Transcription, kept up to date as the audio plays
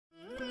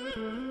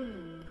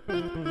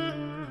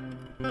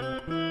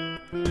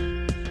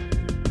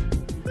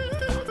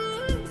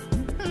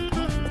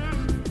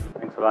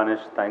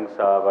Vanish, thanks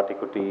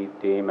Vattikuti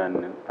team,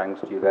 and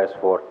thanks to you guys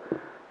for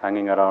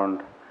hanging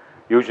around.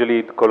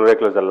 Usually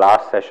Colorectal is the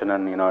last session,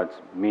 and it's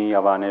me,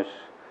 Avanish,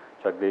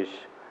 Jagdish,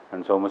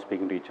 and Soma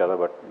speaking to each other,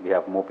 but we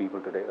have more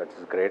people today, which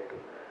is great.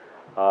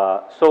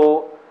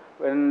 So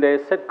when they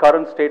said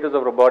current status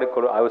of robotic,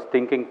 I was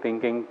thinking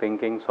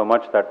so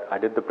much that I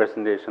did the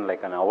presentation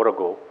like an hour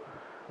ago,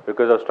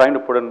 because I was trying to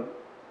put in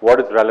what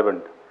is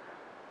relevant.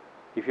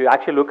 If you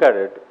actually look at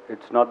it,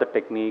 it's not the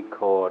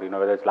technique or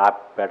whether it's lab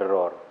better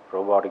or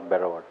robotic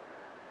better. Or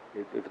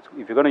if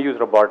you're going to use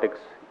robotics,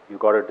 you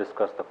got to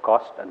discuss the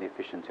cost and the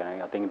efficiency.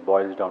 And I think it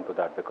boils down to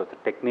that, because the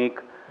technique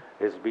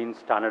is being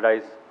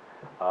standardized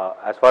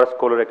as far as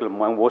colorectal,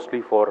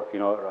 mostly for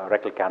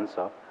rectal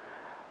cancer.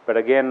 But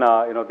again,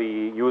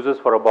 the uses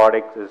for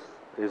robotics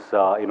is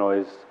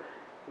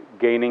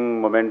gaining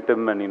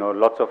momentum, and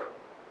lots of.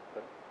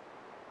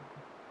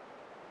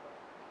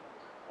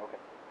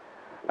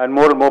 And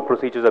more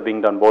procedures are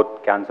being done,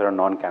 both cancer and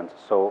non-cancer.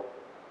 So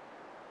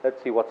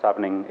let's see what's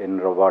happening in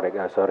robotic, in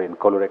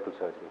colorectal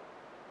surgery.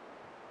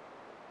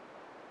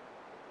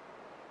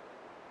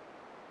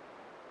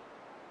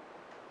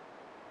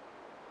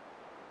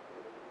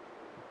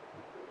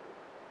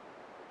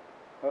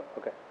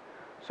 Okay.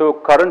 So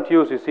current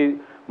use, you see,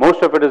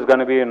 most of it is going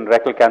to be in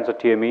rectal cancer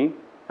TME,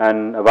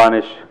 and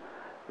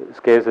Avanish's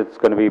case, it's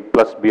going to be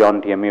plus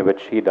beyond TME,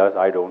 which he does,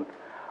 I don't.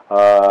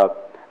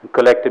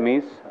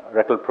 Colectomies,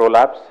 rectal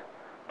prolapse,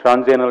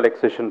 transanal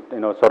excision,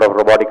 sort of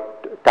robotic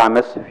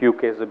TAMIS, a few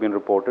cases have been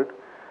reported.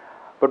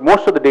 But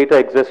most of the data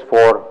exists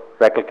for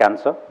rectal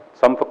cancer,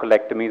 some for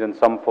colectomies and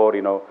some for,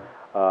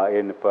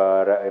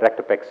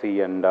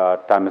 rectopexy and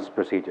TAMIS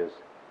procedures.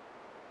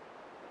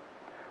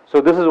 So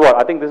this is what,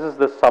 I think this is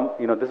the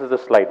this is the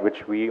slide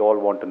which we all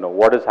want to know.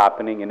 What is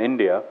happening in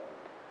India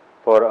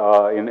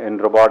for, in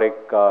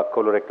robotic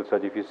colorectal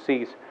surgery? If you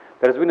see,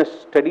 there has been a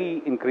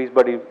steady increase,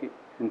 but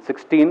in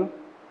 16,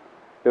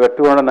 there were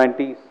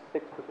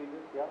 296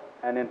 procedures,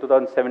 and in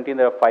 2017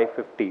 there were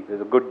 550.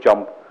 There's a good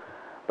jump.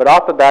 But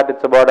after that,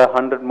 it's about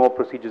 100 more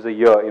procedures a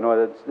year.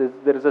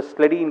 There is a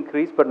steady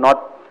increase, but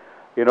not,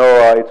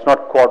 it's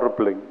not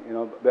quadrupling.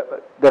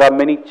 There are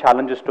many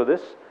challenges to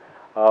this,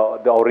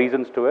 there are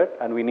reasons to it,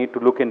 and we need to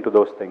look into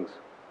those things.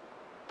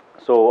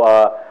 So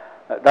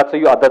that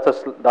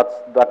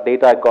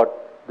data I got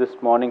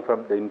this morning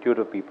from the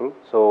intuitive people.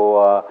 So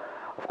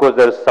of course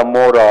there is some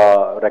more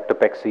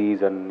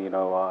rectopexies and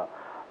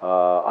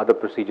other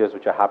procedures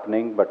which are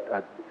happening,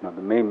 but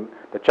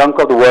the chunk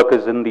of the work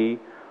is in the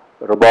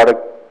robotic,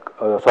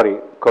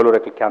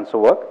 colorectal cancer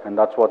work, and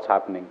that's what's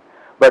happening.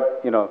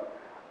 But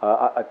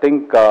I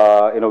think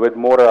with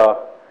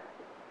more.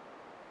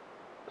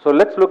 So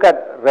let's look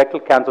at rectal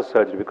cancer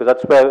surgery, because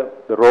that's where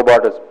the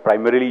robot is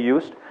primarily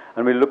used,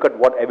 and we look at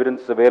what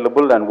evidence is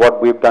available and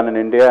what we've done in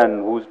India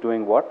and who's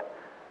doing what.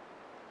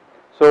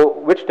 So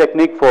which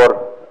technique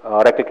for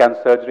rectal cancer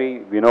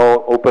surgery? We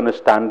know open is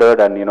standard,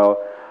 and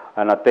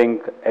and I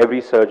think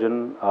every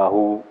surgeon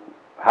who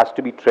has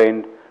to be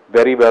trained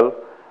very well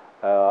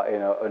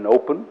in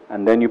open,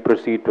 and then you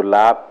proceed to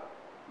lab,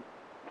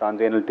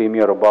 transanal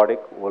TME or robotic.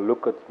 We'll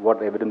look at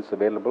what evidence is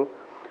available.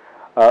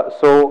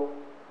 So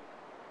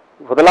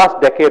for the last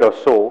decade or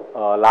so,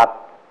 lab,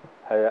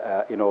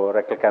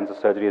 rectal cancer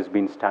surgery has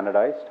been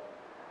standardized,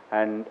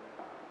 and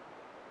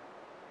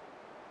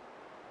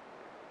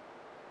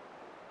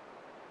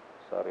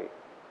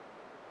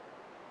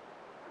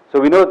so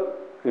we know,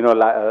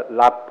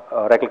 lab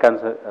rectal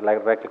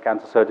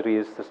cancer surgery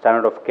is the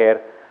standard of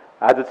care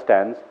as it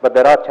stands, but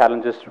there are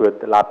challenges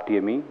with lab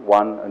TME.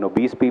 One, in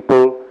obese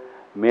people,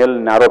 male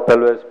narrow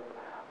pelvis,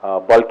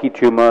 bulky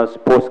tumors,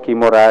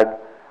 post-chemo rad,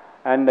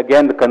 and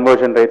again the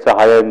conversion rates are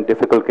higher in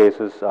difficult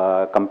cases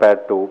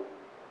compared to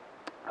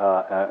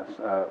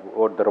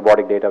the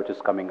robotic data which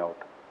is coming out.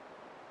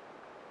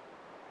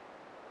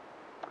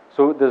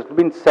 So there's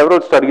been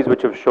several studies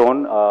which have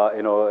shown,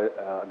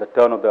 the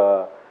turn of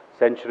the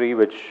century,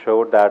 which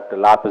showed that the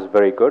lab is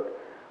very good.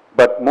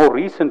 But more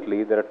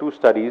recently, there are two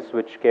studies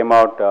which came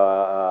out,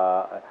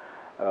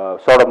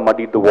 sort of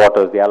muddied the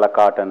waters, the a la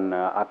carte and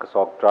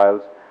ACASOC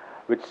trials,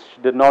 which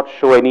did not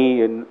show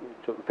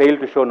failed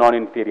to show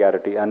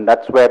non-inferiority, and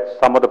that's where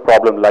some of the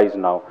problem lies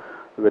now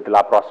with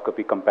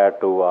laparoscopy compared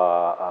to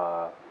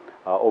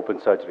open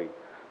surgery.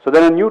 So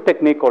then a new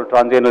technique called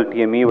transanal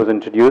TME was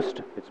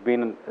introduced. It's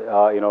been,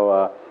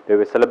 they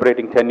were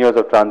celebrating 10 years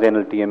of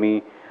transanal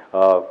TME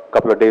a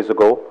couple of days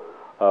ago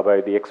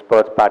by the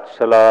experts Pat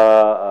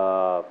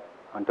Silla,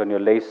 Antonio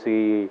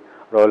Lacey,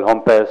 Royal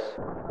Hompes.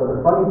 So the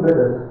funny bit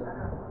is,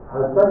 I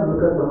was trying to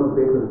look at some of the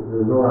papers.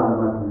 There's no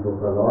randomized control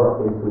for a lot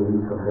of case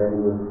series comparing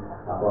with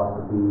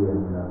laparoscopy,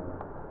 and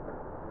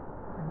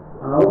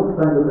I was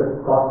trying to look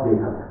at cost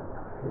data.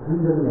 It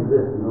really doesn't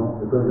exist,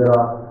 because there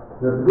are,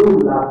 to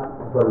do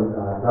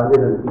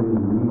transanal TME,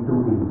 you need two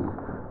teams,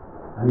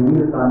 and you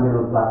need a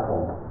transanal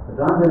platform. The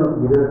transanal,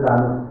 we did a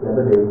TAMIS the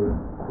other day.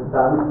 The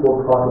TAMIS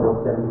port costs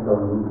about 70,000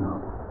 rupees,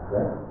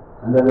 right?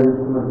 And then the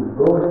instrument is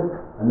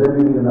stored, and then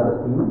we need another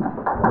team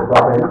at the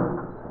top end.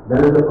 There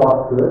is a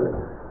cost to it.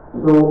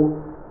 So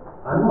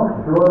I'm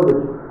not sure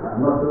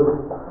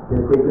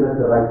they've taken it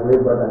the right way,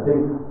 but I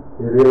think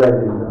they're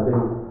realizing, I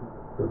think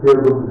the peer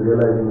group is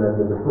realizing that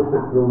they pushed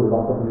it through with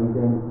lots of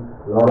meetings,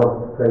 a lot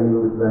of training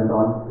which went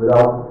on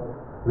without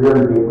real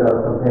data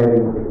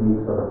comparing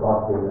techniques or the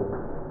cost data.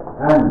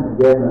 And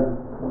again,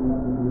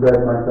 you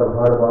guys might have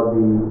heard about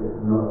the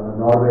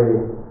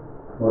Norway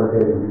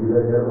moratorium. Did you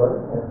guys hear about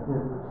it? Yes.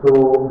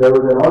 So there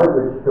was an audit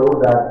which showed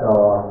that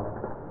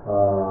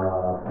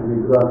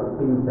between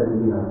 2015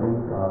 17, I think,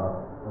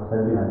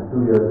 17 and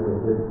 2 years, they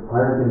did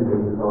 110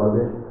 cases, out of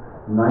which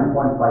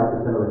 9.5%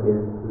 of the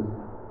cases is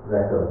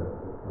recurrent.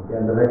 Okay,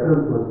 and the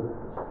recurrence was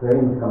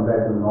strange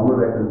compared to the normal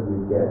recurrence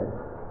we get,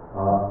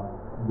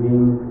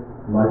 being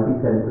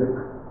multicentric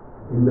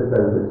in the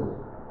pelvis,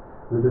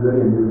 which is very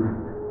unusual.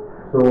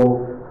 So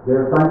they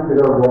were trying to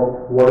figure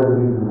out what is the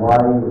reason. Why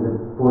is it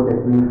poor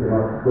technique? You're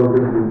not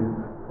closing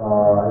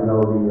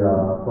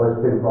the first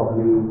string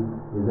properly.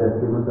 Is there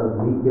tumor cells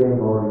leaking,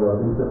 or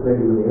you're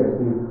insufflating with air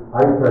seal,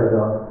 high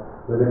pressure,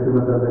 where the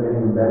tumor cells are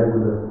getting embedded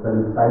in the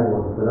pelvic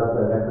sidewalls, so that's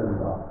where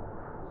recurrence are.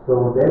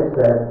 So they've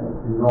said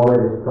in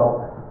Norway they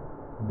stopped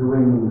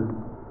doing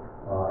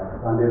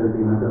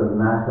until a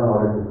national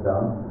audit is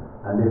done,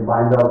 and they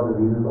find out the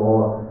reasons.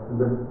 Or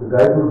the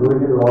guys who are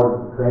doing it are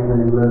all trained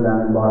in England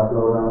and in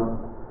Barcelona,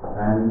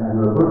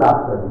 and were good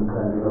lab surgeons,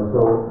 and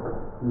so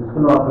it's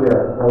still not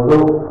clear.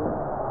 Although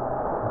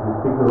if you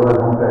speak to Royal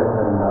Home Press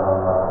and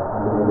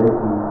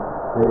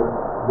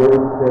they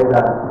would say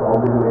that it's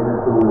probably related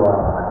to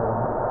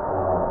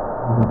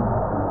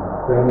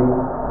training,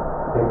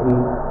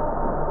 technique,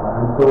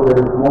 and so there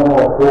is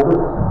more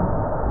focus.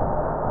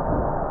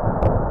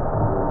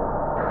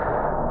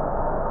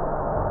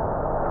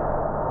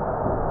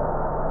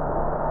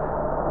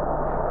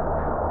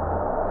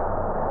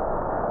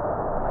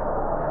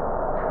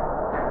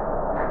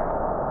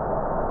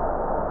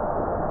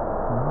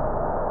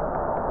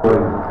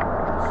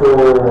 So,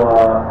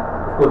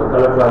 of course, the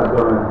color trial is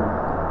going to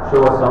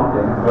show us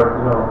something, but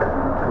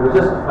it was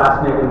just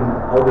fascinating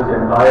how this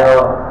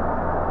entire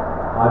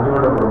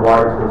argument of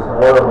robotics was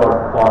all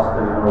about cost,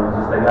 and it was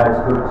just like, yeah, it's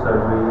good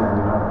surgery, and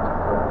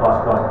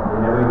cost.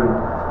 They never even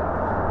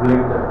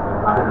blinked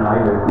batted an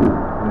eyelid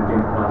when it came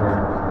to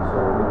transgender business.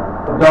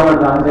 So, down the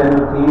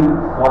transgender team,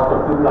 cost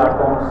of 2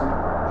 platforms,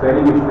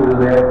 training issues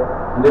are there,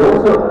 and they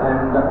also,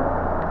 and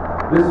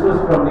this was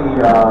from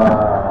the.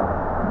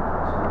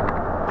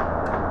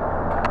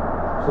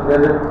 So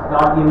there's a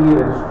TARTME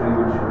registry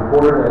which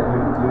reported that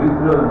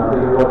urethral and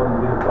other aortic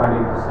injuries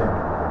 0.8%.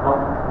 Now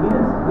we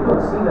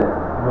don't see that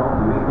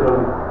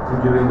urethral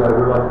injuries or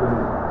urological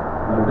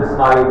this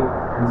high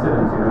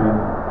incidence in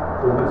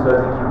open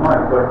surgery. You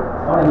might, but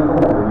not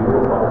anymore. The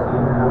neuropathology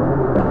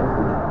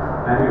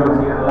and we don't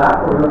see it in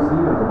lab, or we don't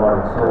see it in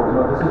robotics. So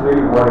this is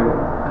really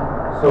worrying.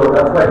 So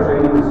that's why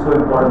training is so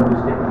important in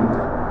this technique.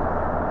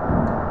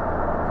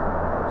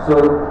 So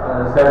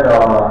as I said,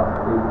 the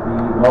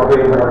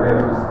Norway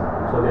moratorium is.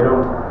 So they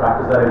don't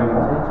practice that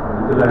anymore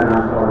until the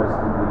national audit is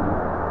completed.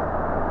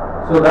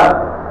 So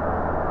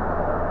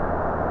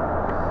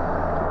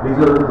these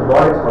are the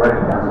robotics for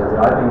any cancer.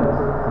 I think this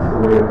is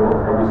the way to go.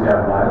 Obviously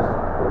I'm biased,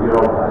 but we're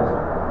all biased.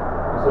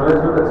 So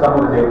let's look at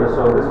some of the data.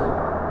 So this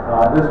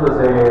was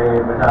a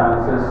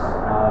meta-analysis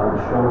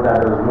which showed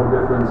that there was no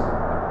difference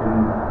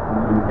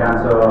in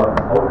cancer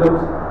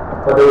outcomes,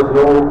 but there was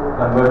low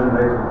conversion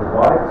rates with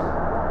robotics.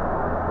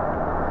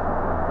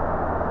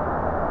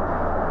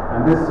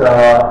 And this,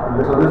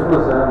 so this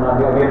was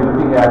again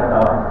looking at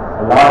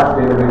a large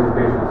database of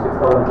patients,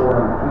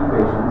 6,403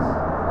 patients,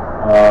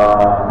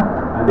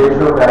 and they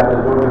showed that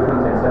there's no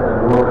difference except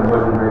a lower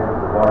conversion rate with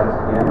robotics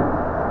again.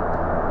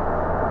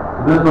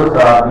 So this was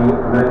the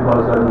American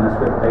College of Surgeons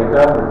script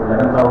data with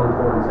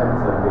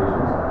 11,477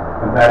 patients,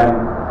 comparing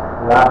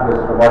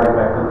lab-based robotic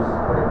rectums,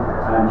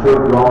 and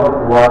showed longer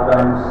OR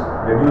times,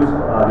 reduced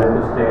length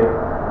of stay,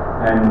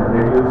 and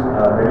reduced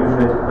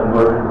rates of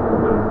conversion to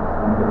open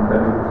and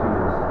pelvic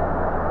procedures.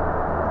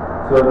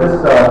 So this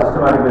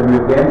systematic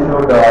review again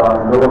showed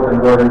lower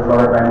conversion,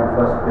 shorter time to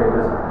first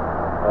status,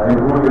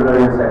 improved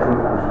urinary and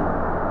sexual function.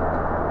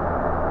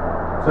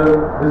 So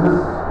this is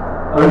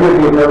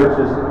earlier data which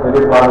is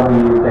early part of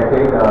the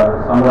decade,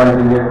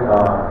 summarizing it.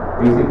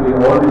 Basically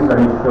all these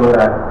studies show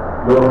that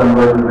lower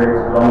conversion rates,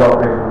 longer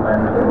operational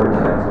time is more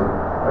expensive,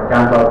 but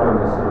cancer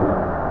outcomes is similar.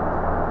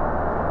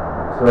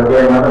 So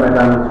again another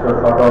meta-analysis shows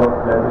shorter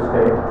length of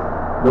stay,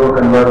 lower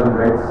conversion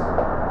rates,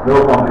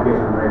 lower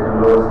complication rates,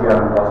 and lower CR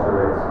and positive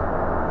rates.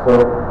 So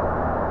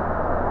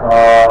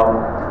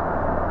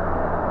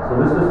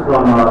this is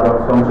from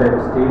Dr.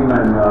 Somshek's team,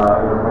 and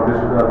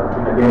published in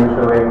 2015, again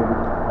showing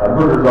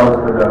good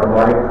results with the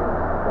robotics.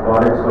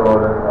 So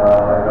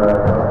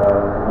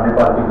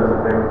Manipal team does a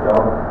great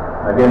job.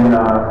 Again,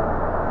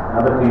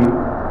 another team,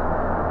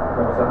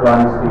 Dr.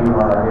 Saklani's team,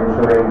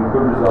 again showing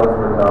good results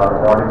with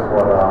robotics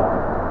for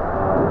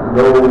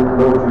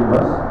low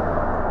tumors.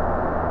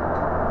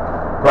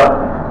 But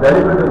the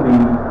elephant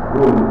in the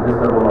room is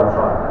the rollout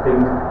trial.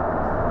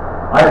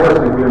 I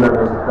personally feel that it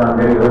was done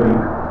very early,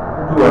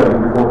 too early,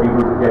 before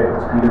people could get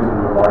experience in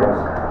robotics.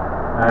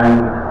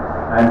 And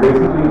And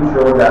basically it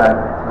showed that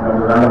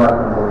the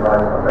randomized control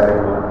trials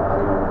comparing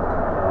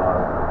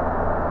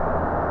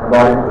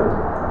robotic with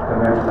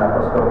conventional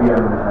laparoscopy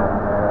and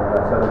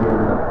surgery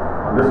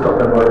on risk of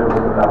conversion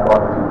to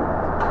laparotomy.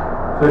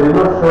 So it did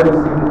not show any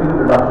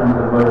significant reduction in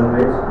conversion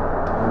rates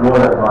and no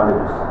other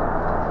advantages.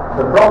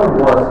 The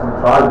problem was the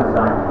trial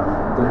design,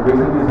 because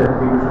basically said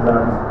people should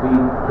run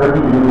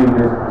 30 minimum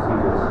invasive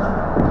procedures.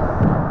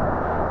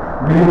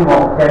 Minimum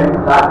of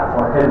 10 lap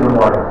or 10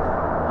 robotic.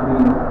 I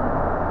mean,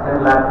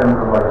 10 lap, 10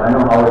 robotic. I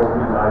know how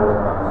experienced I was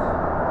once.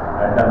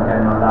 I had done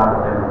 10 on lap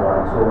or 10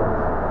 robotic. So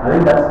I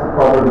think that's the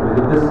problem. Because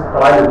if this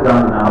trial is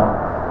done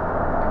now,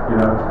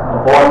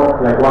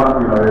 or like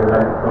one,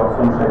 like Dr.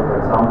 Somshay, for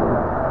example,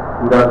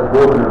 who does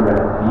both in a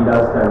minute, he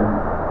does them,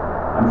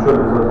 I'm sure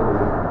the results will be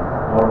different,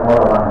 or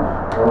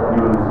advantage, or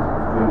even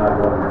doing high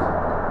volumes.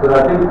 So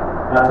I think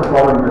that's the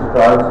problem with this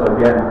trial. So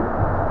again,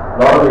 a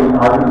lot of the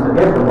arguments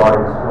against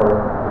robotics for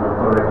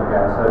colorectal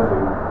cancer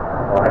surgery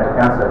or rectal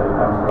cancer surgery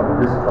comes from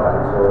this trial.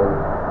 So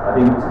I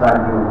think it's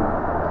time to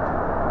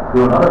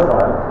do another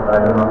trial, but I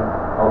don't know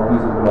how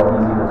feasible or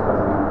easy that's going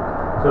to be.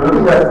 So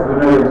looking at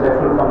urinary and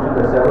sexual function,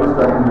 there are several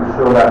studies which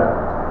show that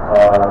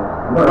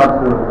I'm going to run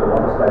through the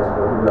other slides,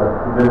 but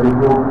it will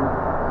improve,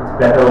 it's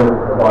better with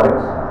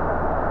robotics.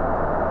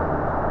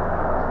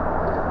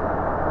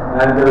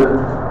 And there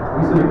was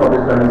recently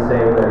published studies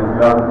saying that if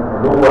you have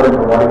a low volume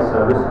robotic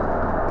service,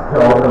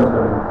 your outcomes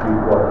are going to be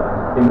good.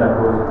 I think that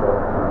goes for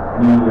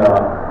any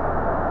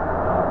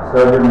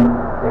surgeon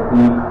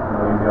technique.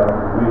 If you are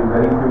doing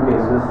very few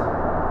cases,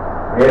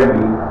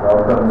 rarely the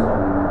outcomes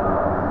and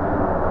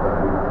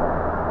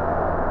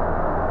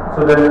so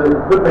there is a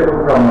good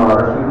paper from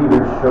Rashidi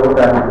which showed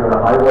that if you are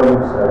a high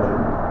volume surgeon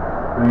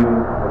doing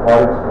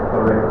robotics for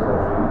colorectal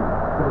surgery,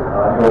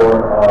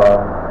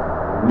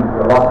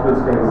 your hospital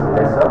stay is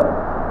lesser,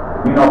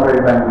 the mean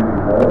operating time will be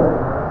more,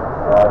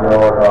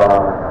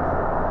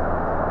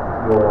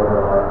 your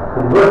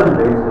conversion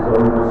rate is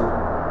almost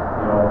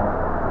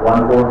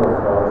 1/4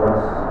 of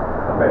what's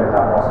compared to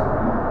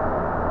laparoscopy.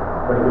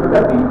 But if you look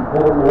at the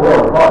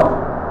overall cost,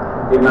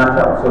 they match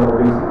up. So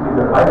basically,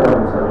 the high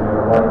volume surgery,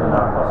 your robotic and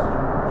lap cost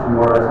should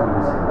more or less be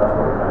the same. That's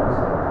what we're trying to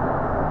say.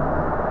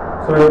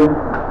 So to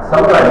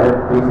summarize it,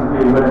 basically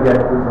you're going to get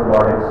with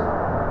robotics,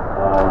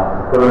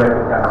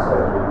 colorectal cancer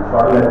surgery,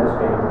 shorter length of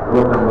stay,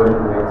 lower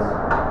conversion rates,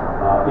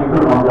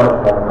 equal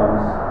oncological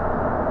outcomes,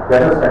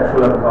 better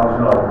sexual and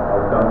functional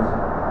outcomes,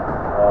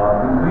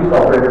 increased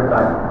operative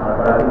time,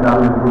 but I think that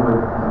will improve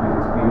with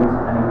experience,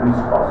 and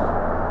increased cost.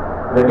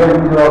 But again,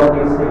 these are all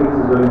case studies.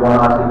 This is only one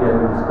RCT as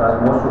we discussed.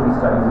 Most of these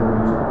studies have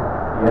used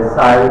the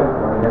SI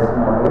or the S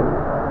model.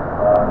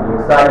 The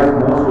XI is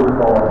more suited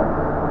for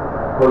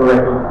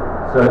colorectal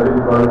surgery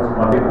because it's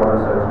multi-quarter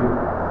surgery.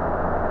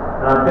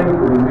 And I think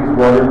with increased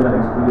volumes and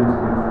experience,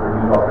 we will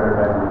reduce operative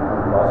time and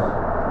income cost.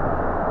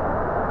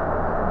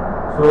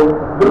 So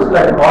it looks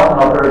like cost and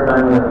operative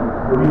time are the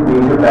only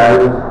major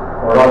barriers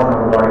for adoption of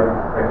robotic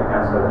rectal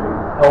cancer surgery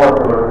or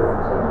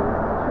colorectal surgery.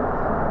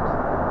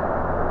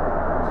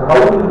 So how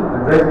do we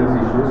address these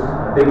issues?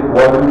 I think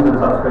volumes and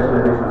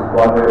subspecialization is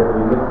one way of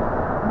doing it.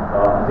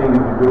 I think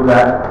if you do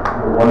that,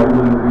 your volume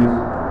will increase,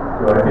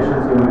 your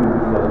efficiency will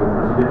increase, as your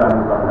procedure time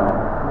will come down.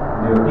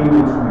 And your team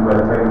needs to be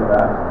well trained for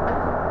that.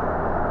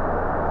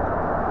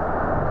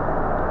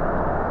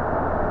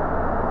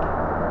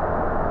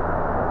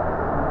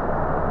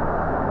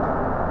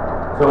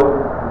 So,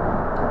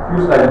 a few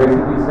slides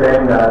basically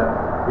saying that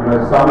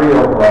summary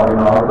of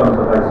outcomes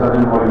of like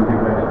surgeon volume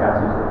rectal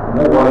cancer. The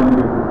more volume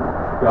you do,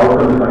 the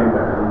outcomes are getting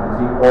better. You can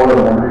see all the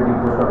morbidity,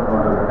 post-op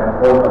attack,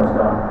 all comes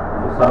down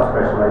if you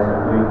subspecialize and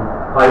doing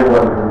high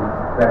volume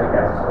rectal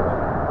cancer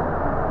surgery.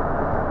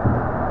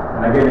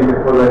 And again, if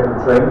you're colorectal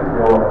trained,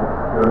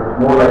 you're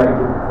more likely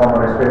to perform a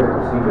restorative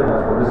procedure.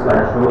 That's what this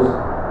slide shows,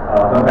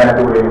 compared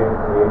to a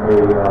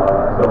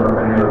abdominal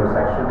perineal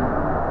resection.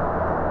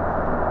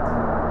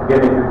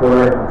 Again, if you're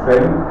colorectal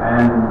trained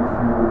and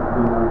if you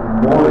do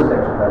more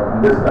resection, like in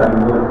this study,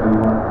 more than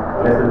 21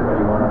 or less than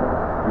 21,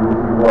 your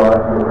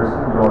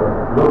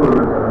local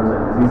recurrence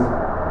and disease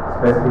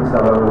specific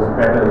survival is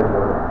better if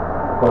you're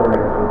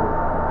colorectal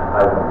and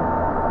high volume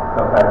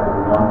compared to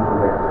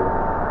non-colorectal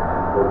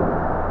and low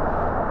volume.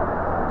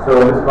 So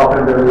this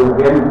Cochrane review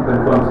again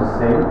confirms the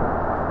same.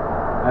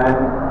 And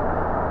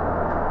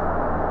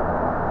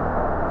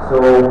so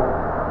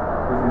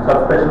if you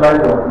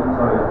subspecialize or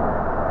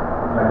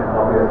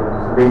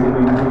so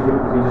basically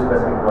procedure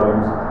specific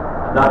volumes,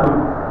 that will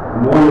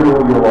more you know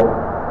your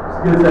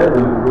skill set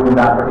will improve in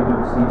that particular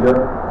procedure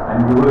and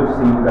you will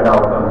see better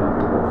outcomes in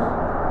due course.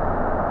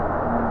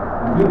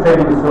 And team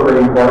training is so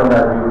very important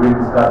as we were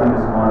discussing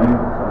this morning.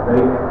 So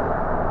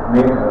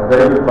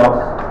very good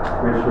talks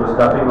which was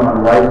touching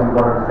on why it's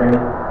important to train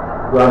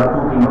to have a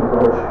two-team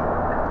approach.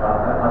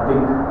 I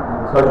think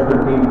the surgical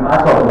team,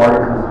 as of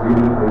robotics, is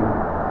really a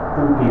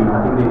two-team. I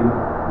think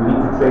we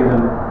need to train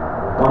them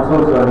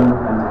console surgeon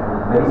and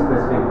very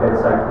specific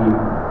bedside team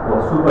who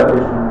are super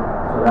efficient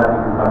so that you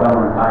can cut down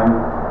on time.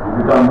 You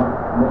become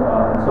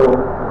and so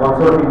the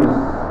console team is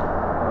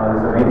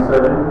the main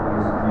surgeon,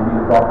 is maybe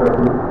the proctor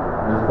too,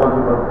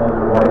 responsible for the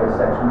robotic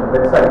section. The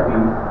bedside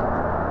team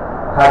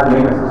has a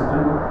main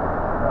assistant,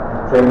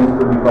 trainees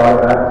to be part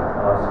of that,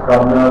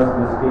 scrub nurse.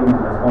 This team is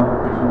responsible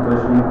for patient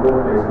positioning,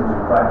 code placement,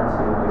 retraction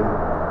safely,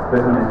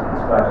 specimen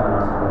extraction and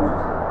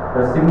anastomosis.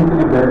 There are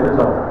significant benefits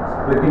of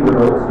splitting the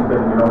roles. You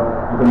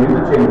can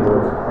interchange the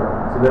roles.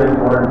 It's very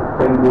important to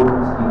train both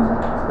these teams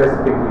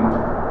specifically.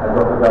 As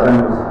Dr.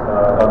 Gagan was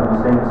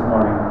saying this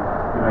morning,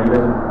 he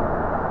doesn't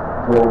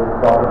go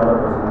talk to another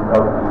person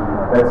without the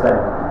bedside.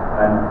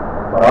 And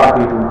for our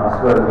team,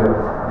 Aswar here,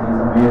 he's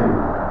amazing.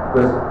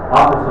 Because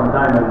after some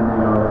time,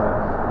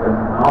 when when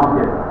arm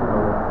get,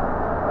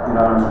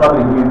 I'm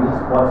struggling, he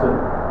spots it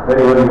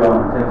very early on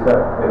and takes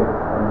that, hey,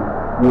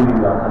 move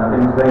these up. And I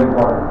think it's very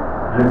important.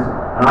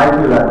 And I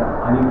feel that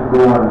I need to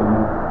go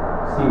and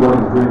see what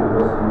he's doing,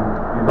 because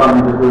you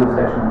can't just do the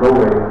section, go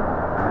away,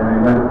 and then when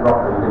you went to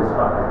proctor, you get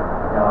stuck.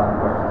 They ask me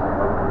questions like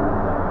how to do it,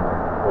 and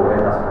go away,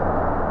 that's it.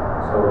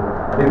 So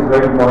I think it's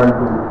very important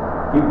to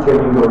keep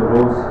changing those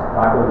roles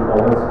backwards and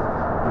forwards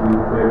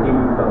for your team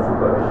to become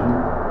super efficient.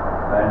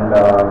 And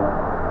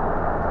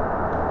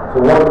so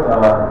what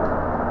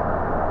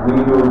we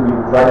do is we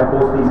try to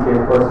post these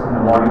cases first in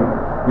the morning.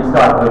 We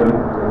start early.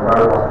 The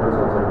private hospitals,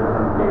 so it's a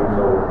different game.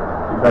 So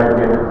we try to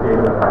get it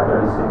table at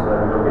 5:36 so that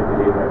we don't get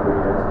delayed by 20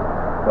 minutes.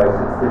 By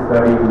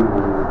 6:30 we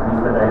meet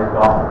the night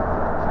clock,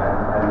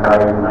 and by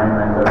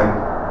 9:30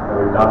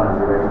 we're done and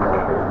we're ready for the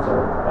patient. So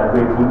that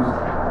way it keeps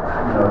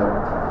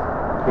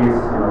case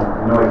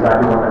you know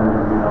exactly what I'm going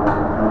to do now.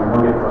 We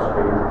don't get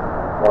frustrated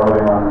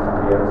following on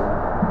somebody else.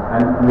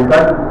 And we've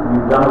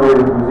done away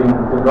with using,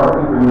 because a lot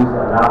of people use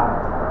a lap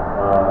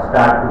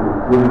stack to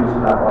do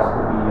initial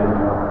laparoscopy and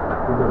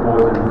put the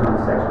boards and do some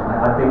section.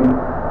 I think you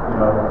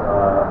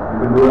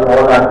can do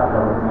all that.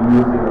 We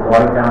use the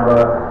robotic camera,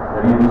 the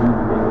radiation,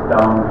 we take it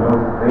down. We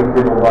don't break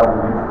the robot.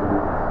 We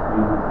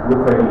look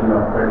for any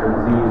hereditary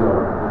disease or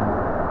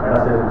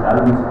metastasis which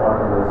hasn't been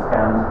spotted on the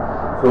scans.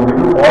 So we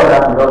do all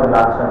that without the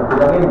lab stack,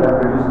 because again that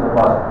reduces the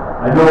cost.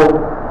 I know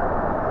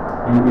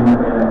in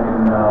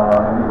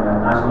a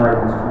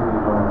nationalized institute,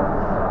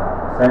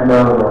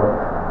 center or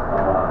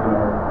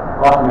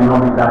cost may not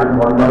be that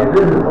important, but it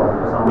is important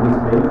because somebody is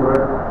paying for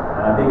it.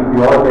 And I think if you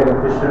all get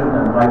efficient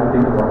and try to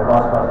think about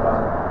cost,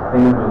 I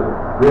think it will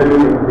really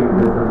make a big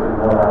difference with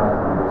more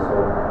happens. So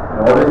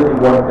always think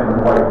what you can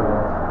avoid.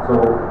 So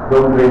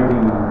don't break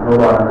the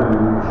robot until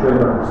you're sure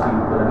you're going to proceed.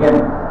 Because again,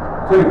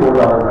 it's only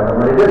 $4,500,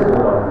 but it is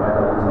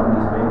 $4,500.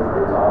 Somebody's paying for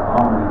it. It's our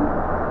money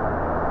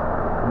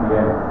in the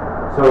end.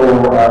 So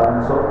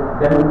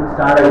then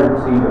standardized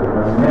procedure.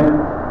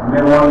 You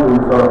may want to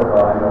sort of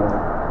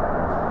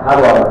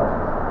have a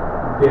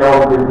day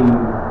out with the team.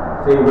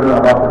 Say you're going to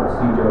adopt a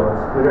procedure,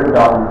 split it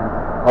down.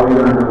 How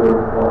you're going to do it?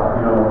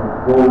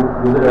 Go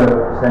visit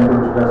a center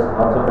which does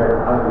lots of it.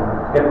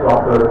 Get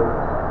proctored.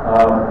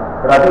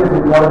 But I think it's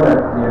important that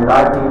the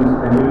entire team is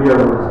familiar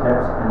with the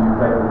steps and you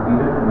try to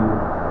repeat it, and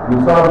you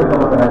sort of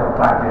become a type of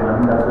practice. I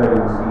think that's where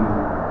you see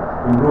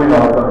improving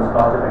outcomes,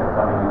 cost effect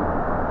coming in.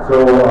 So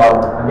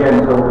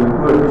again, to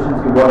improve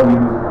efficiency, what we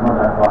use is not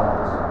that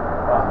fast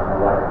and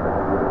wide.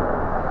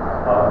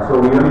 So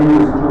we only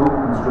use two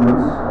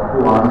instruments,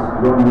 two arms.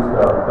 We don't use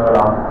the third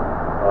arm.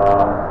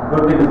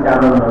 Good thing is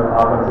camera and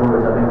our control,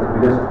 which I think is the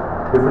biggest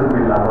difference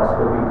between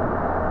laparoscopy.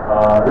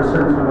 Wrist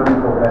instrument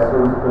for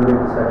vessels, pelvic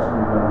dissection,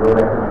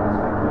 colorectal and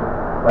sphincter.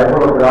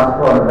 Bipolar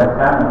grasp on the left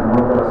hand and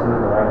monopolar on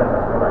the right hand.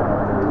 That's what I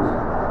normally use.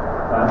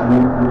 And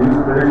we use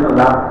traditional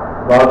lap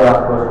bar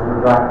grasp first to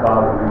retract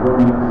bar. We don't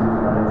need to use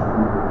another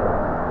instrument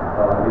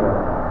here.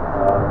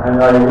 And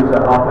I use a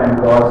half-line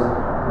gauze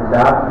to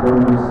dab. We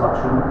don't use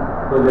suction.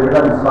 Because every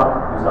time you suck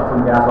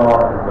some gas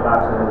off and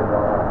collapses and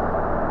drop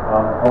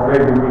out. Of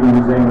late we've been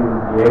using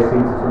the AC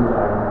systems.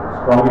 I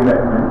strongly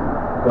recommend,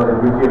 because it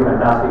gives you a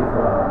fantastic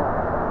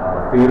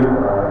feel.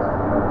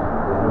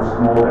 There's no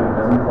smoke and it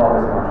doesn't fog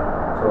as much.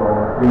 So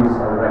please,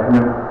 I would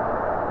recommend.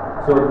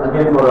 So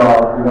again, for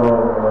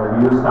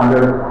we use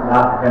standard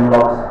lap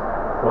envelopes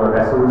for the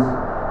vessels,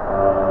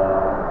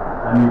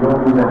 and we don't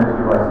use energy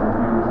devices.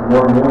 The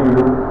more you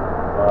do,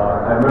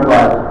 I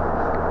remember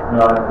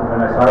when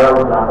I started out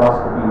with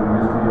laparoscopy, we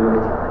used to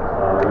use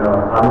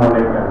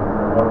harmonic and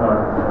whatnot.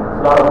 There's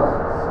a lot of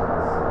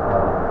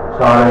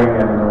showering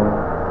and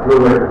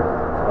fluid.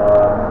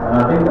 And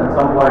I think at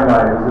some point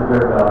I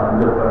visited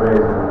Andhra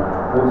Pradesh and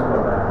post for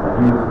that. And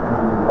he was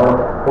using a lot of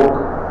hook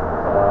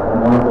or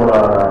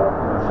monopolar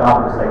sharp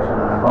dissection,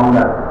 and I found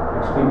that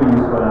extremely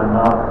useful. And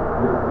now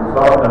we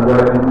sort of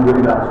converted into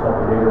really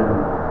laparoscopy days, and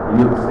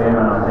we use the same,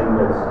 and I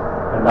think that's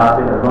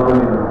fantastic. As long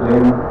as in the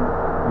plane,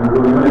 you do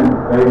even in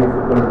very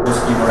difficult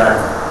post-chemo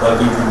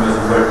bulky tumors,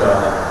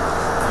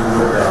 you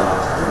would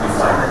be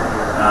fine.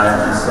 And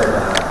I said,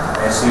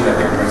 I see that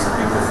it makes a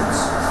big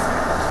difference.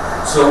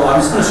 So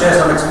I'm just going to share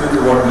some experience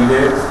of what we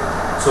did.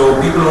 So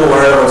people who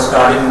were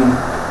starting,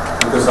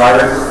 because I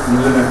left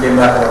England and came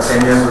back about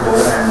 10 years ago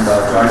and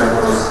joined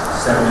Apollo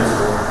 7 years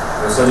ago.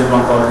 We were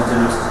surgical oncology,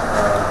 general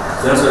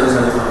surgery,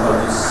 surgical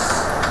oncology,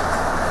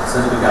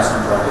 surgical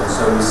gastroenterology.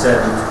 So we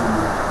said to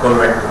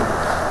colorectal.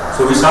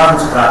 So we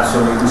started from scratch. So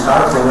we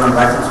started a program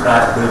right from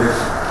scratch, build it,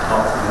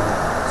 up.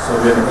 So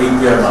we're in the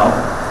 8th year now.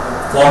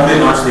 Formally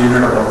launched the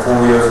unit about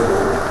 4 years ago,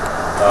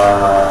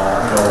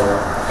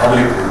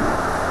 publicly.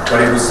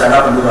 But it was set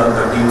up in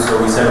 2013,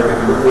 so we said, okay,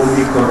 we will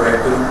only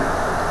colorectal,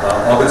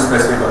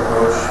 organ-specific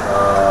approach,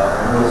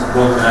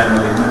 both benign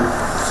and malignant.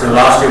 So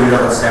last year we did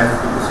about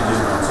 750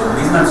 procedures now. So the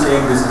reason I'm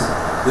saying this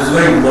is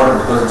very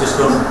important, because just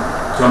don't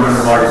jump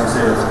into the bodies and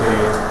say, okay,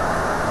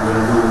 we're going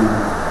to do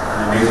an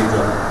amazing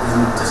job. It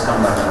doesn't just come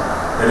like that.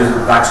 There is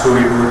a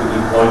backstory to it. You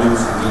need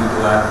volumes. You need to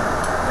have,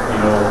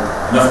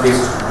 enough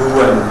cases to do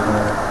and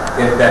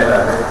get better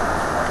at it.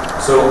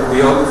 So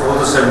we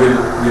also said we'll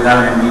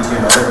have an MDT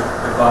and other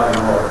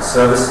department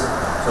service,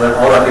 so that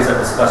all our cases are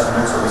discussed in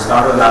it. So we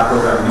started a lab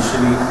program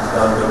initially in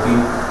 2013.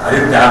 I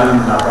did dabble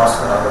in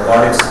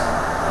robotics.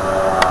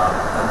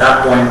 At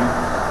that point,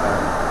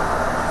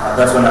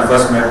 that's when I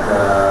first met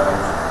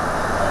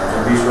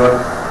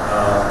Jagdishwar.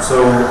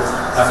 So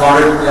I found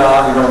it,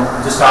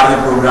 just starting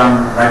a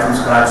program right from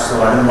scratch.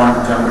 So I didn't want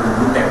to jump into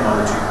new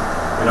technology.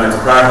 It's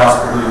a private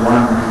hospital. You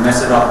want to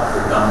mess it up,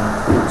 it's done.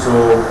 So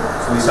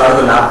we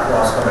started the lab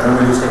process. I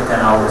remember it used to take 10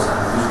 hours, and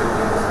we used to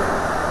take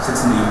like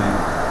 6 in the evening.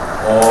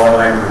 All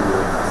night we were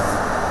doing.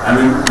 I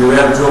mean, we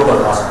had a joke at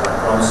the hospital.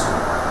 I promise you,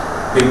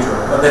 big joke.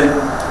 But then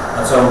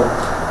that's how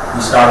we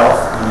start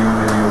off when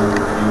you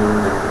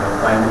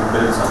trying to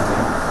build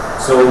something.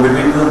 So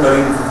between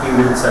 2013 and 15,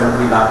 we did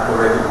 70 lab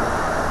colorectal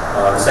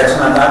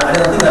section. And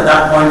I think at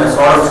that point I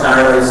sort of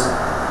standardized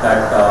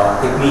that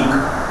technique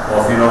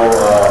of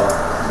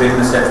taking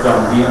the steps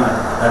down.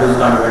 That is the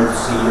time I went to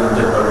see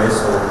Amjad Parvez.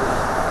 So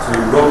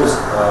we broke this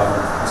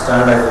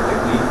standardized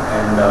technique.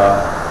 And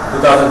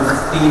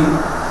 2015,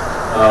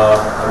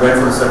 I went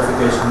for the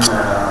certification in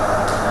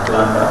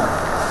Atlanta.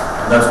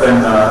 And that's when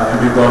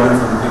MD Gordon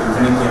from the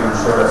clinic came and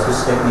showed us his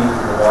technique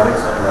in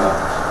robotics, and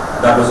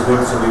that was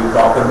good. So we were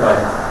proctored by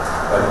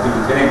the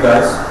clinic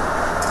guys.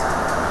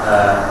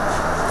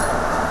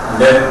 And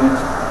then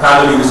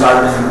parallelly we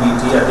started the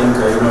MDT. I think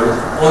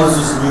all this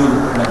was new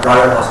in a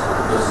private hospital,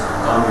 because you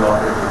can't be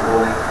operated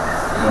before,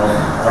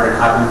 or it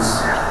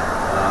happens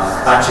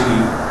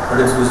patchily. But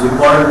it was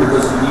important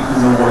because you need to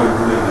know what you're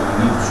doing, and you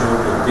need to show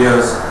your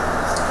peers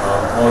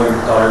or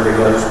your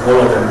radiologist, all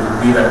of them, to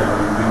be that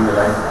you're doing the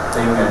right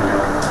thing, and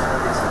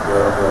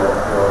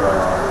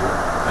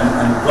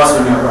and plus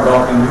when you're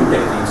adopting new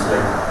techniques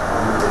like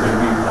there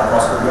will be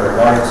laparoscopy or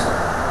robotics,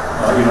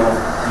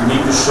 you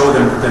need to show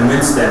them, to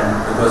convince them,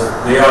 because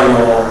they are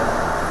your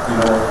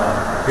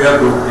peer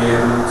group. They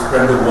will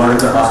spread the word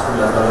in the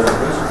hospital as well as the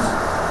patients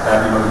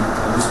that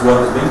this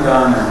work is being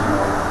done, and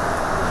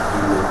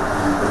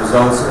the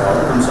results, the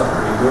outcomes are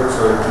pretty good.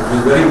 So it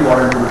is very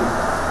important to,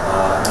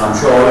 and I'm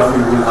sure all of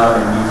you will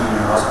have an MDT in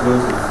your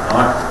hospitals. If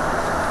not,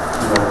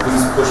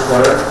 please push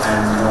for it,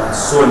 and it's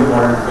so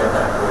important to get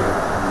that going.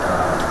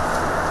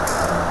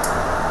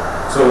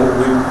 So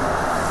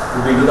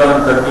between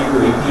 2013 to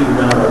 18, we've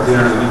done about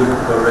 382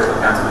 colorectal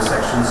cancer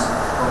dissections.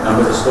 The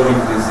numbers are slowly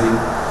increasing.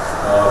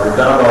 We've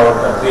done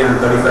about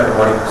 335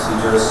 robotic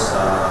procedures.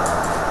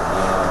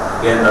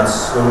 Again, that's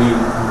slowly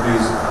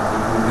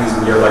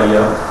increasing year by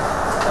year.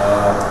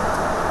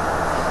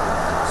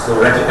 So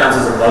rectal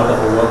cancer is the bulk of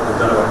our work. We've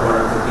done about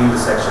 215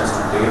 dissections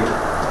to date.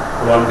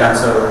 Colon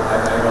cancer,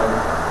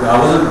 I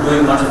wasn't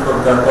doing much of it.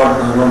 I thought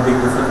there was no big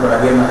difference,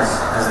 but again,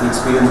 as the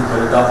experience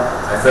built up,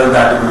 I felt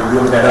that you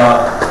do a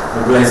better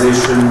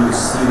mobilization, you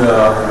see the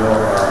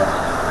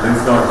lymph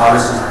node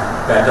harvest is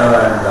better,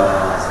 and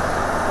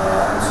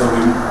so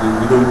we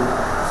do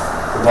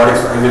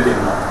robotics for everything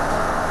now.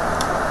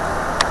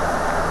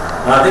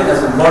 And I think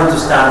it's important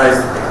to standardize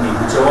the technique.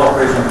 Whichever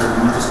operation you do,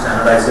 you need to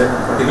standardize it,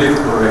 particularly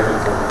for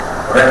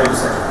colorectal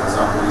dissection, for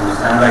example. You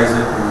standardize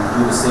it, you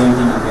do the same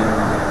thing again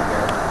and again and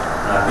again.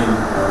 And I think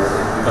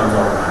it becomes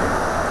automatic.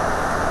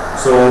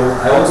 So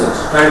I also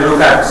try to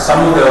look at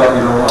some of the,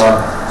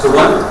 so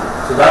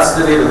that's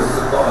the data. This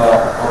is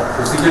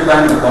procedure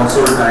time and the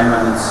console time,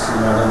 and it's,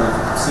 I don't know if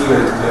you can see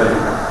very clearly.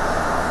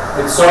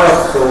 It's sort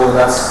of, so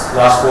that's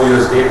last 4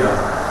 years data.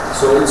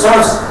 So it's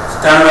sort of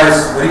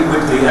standardized very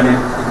quickly, and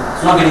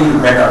it's not getting any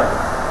better.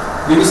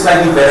 Maybe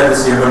slightly better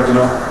this year, but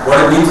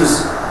what it means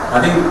is, I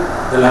think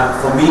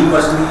for me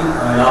personally,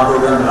 in our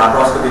program, the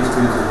laparoscopy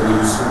experience is very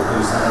useful because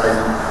we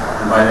standardize it,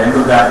 and by the end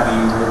of that, we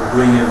were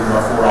doing it in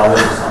about 4 hours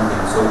or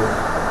something. So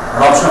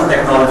adoption of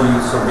technology,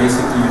 so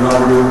basically you know how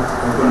to do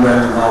open well,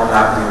 you know how to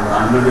lap, you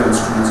handle your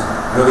instruments.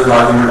 There's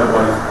argument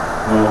about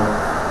you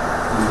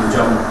can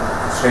jump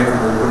straight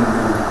from open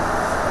to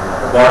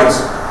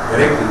robotics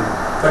directly,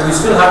 but you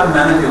still have to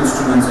manage your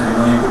instruments, and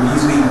you could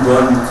easily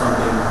burn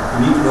something.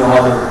 You need to know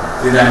how the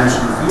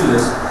three-dimensional field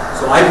is.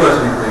 So I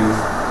personally think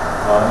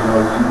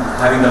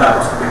having the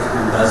laparoscopic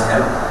experience does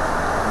help.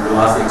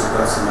 We'll ask the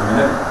experts in a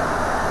minute.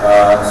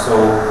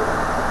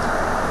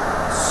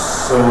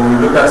 So we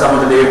looked at some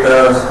of the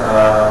data.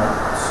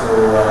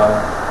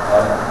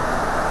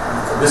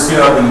 For this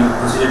year, the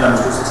procedure time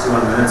is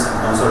 261 minutes and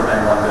console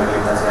time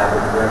 138. That's the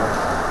average.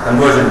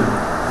 Conversion,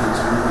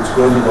 which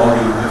goes with all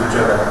the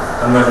literature,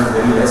 conversion is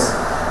very less.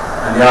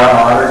 And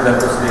our average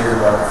length of stay is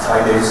about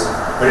 5 days.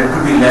 But it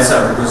could be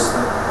lesser because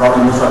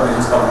probably most of our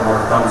patients come from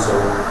out of town, so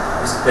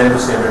we tend to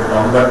stay a bit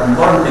longer. But the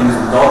important thing is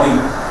with all the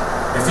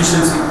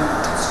efficiency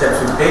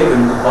steps we've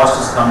taken, the cost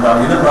has come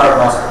down. In a private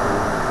hospital,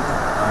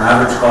 an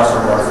average cost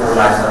of about 4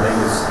 lakhs, I think,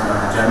 is in a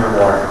general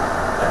ward,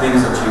 I think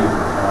is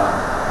achievable.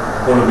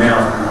 Apollo may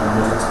not be the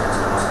most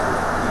expensive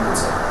hospital, people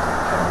say.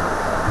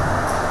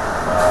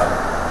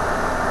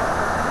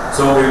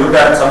 So we looked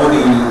at some of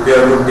the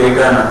peer group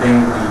data, and I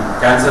think the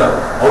cancer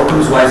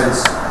outcomes-wise,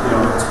 it's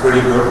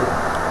pretty good.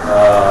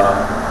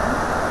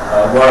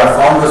 What I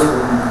found was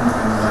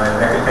in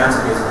rectal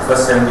cancer cases, the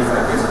first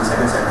 75 cases and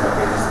second 75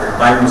 cases, the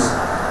time was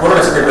more or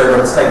less stable,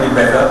 but slightly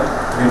better.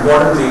 And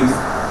importantly,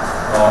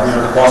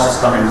 the cost is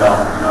coming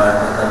down.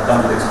 That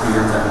comes with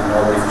experience and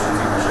all the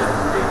efficiency measures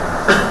we take.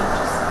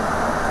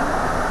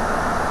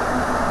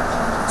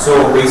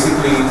 So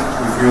basically,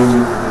 if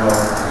you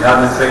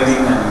have the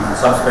training and you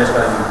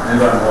subspecialize, you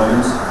build on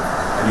volumes,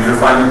 and you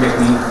refine your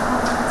technique,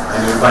 and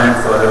you refine it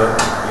further,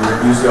 you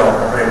reduce your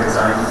operating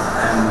time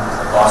and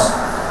the cost,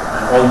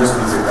 and all this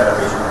will be better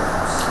patient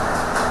outcomes.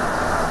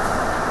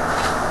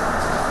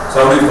 So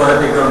how do we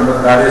further take on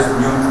that is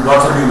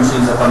lots of new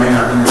machines are coming.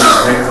 I think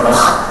it's great for us.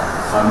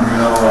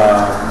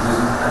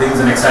 I think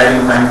it's an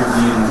exciting time to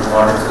be in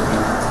robotics,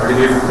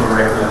 particularly for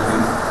colorectal, I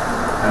think.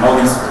 And all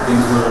these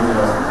things will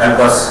help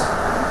us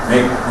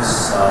make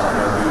this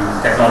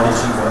the technology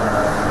cheaper,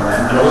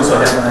 and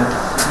also help.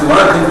 One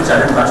of the things which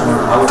I didn't touch on,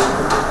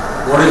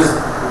 what is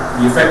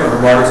the effect of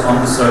robotics on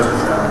the surgeon?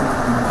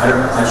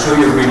 I'll show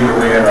you a video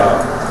where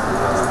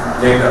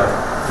later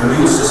you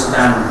used to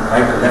stand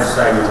right at the left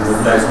side, you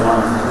mobilize one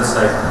on the other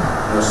side.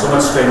 So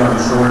much strain on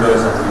your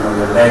shoulders and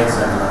your legs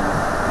and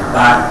your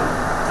back.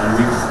 And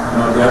we,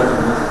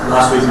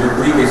 last week we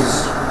did 3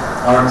 cases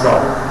on a drop.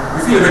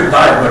 We feel a bit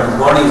tired, but the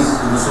body is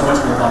so much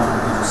more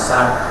comfortable. You just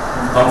sat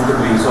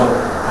comfortably. So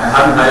I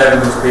haven't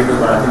highlighted those papers,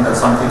 but I think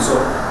that's something.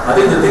 So I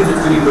think the things which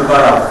we need to look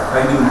at are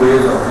finding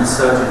ways of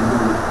research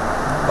into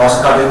cost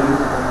cutting,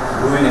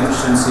 improving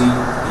efficiency,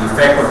 the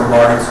effect of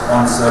robotics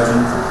on surgeon.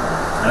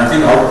 And I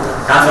think our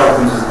cancer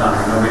outcomes is done.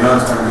 We know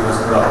it's going to give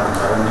us good outcomes.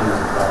 I don't think there's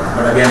a problem.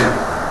 But again,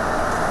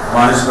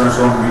 one is going to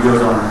show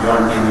videos on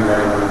beyond KB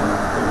where we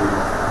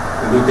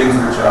do things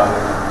which are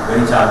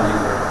very challenging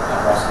for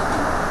laparoscopy.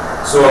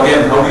 So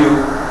again, how do you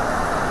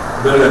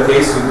build a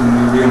case? You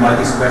can do a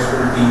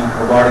multi-specialty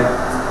robotic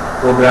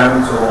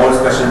program. So all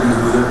specialties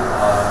use it.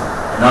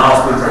 In our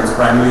hospital, it's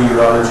primarily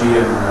urology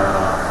and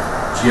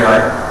GI.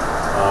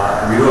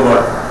 And we do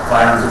about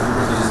 550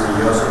 procedures a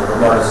year. So the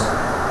robot is,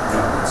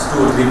 it's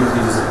 2 or 3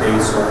 procedures a day.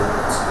 So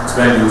it's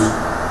well used.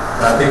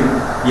 But I think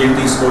ENT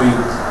is slowly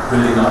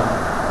building up.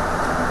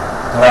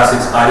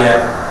 Thoracics,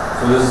 cardiac.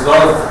 So there's a lot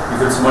of,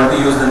 if it's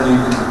multi-use, then the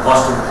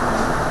cost of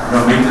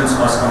maintenance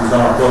cost comes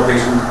down, per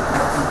patient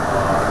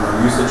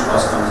usage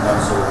cost comes down.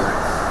 So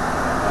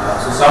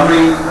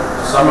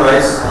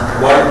summarize,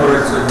 robotic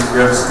products is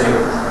here to stay.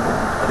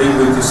 I think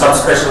if you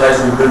subspecialize,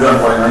 you build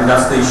on volume. I think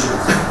that's the issue.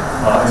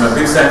 In a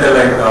big center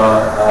like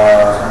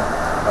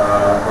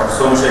Dr.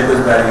 Somashekhar's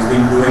where he's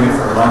been doing it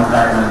for a long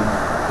time, and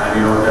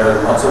there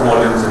are lots of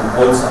volumes and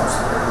all subs.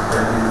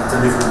 It's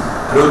a different.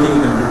 I don't think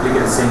you can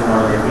replicate the same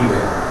model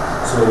everywhere.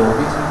 So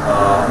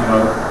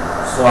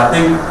so I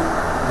think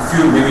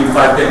maybe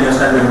 5-10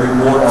 years time there will be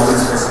more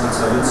organ-specific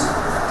surgeons,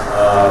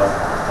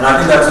 and I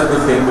think that's a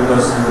good thing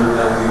because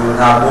you will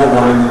have more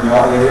volume in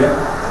your area,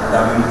 and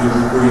that will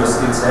improve your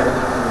skill set.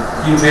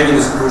 Team training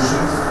is crucial.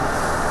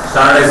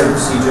 Standardize the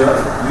procedure.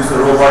 Use the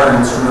robot and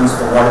instruments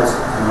for what it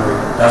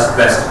does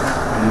best.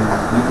 And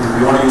if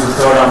you want to use a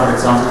third arm, for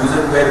example, use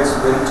it where it's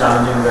very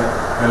challenging, where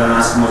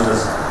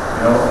anastomosis,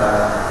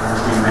 has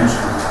been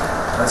mentioned.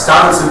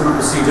 Start with simple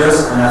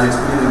procedures, and as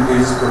experience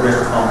increases, progress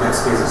to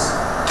complex cases.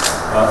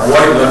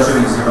 Avoid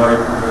luxuries. If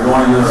you don't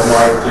want to use a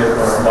robotic clip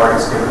or a robotic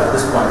staple at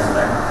this point in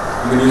time,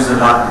 you can use a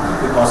lap and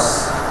keep the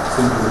costs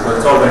simple because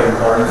it's all very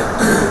important,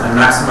 and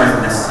maximize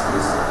the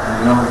necessities.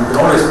 And you can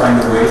always find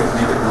a way to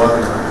make it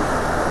work.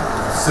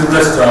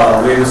 Simplest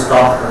way to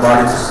stop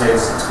robotics is to say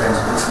it's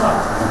expensive. It's not.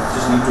 You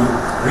just need to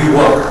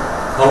rework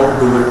how to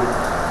do it.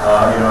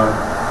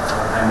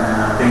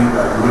 And I think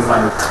you will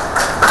find it.